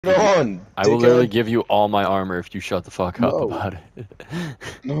on, I will literally dickhead. give you all my armor if you shut the fuck up No. about it.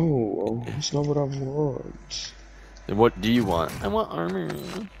 No, that's not what I want. Then what do you want? I want armor.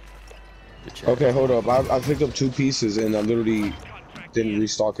 Bitch ass. Okay, hold up. I picked up 2 pieces and I literally didn't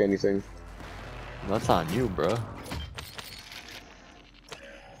restock anything. That's on you, bro.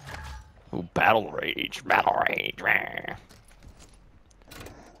 Oh, battle rage, man.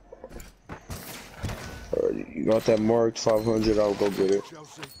 You got that marked 500, I'll go get it.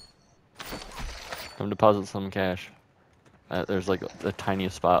 Come deposit some cash. There's like the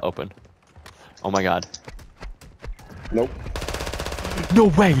tiniest spot open. Oh my god. Nope. No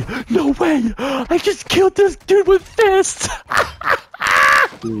way! No way! I just killed this dude with fists!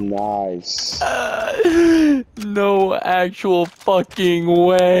 Nice. No actual fucking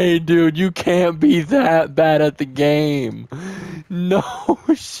way, dude. You can't be that bad at the game. No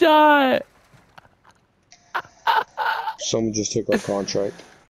shot. Someone just took our contract.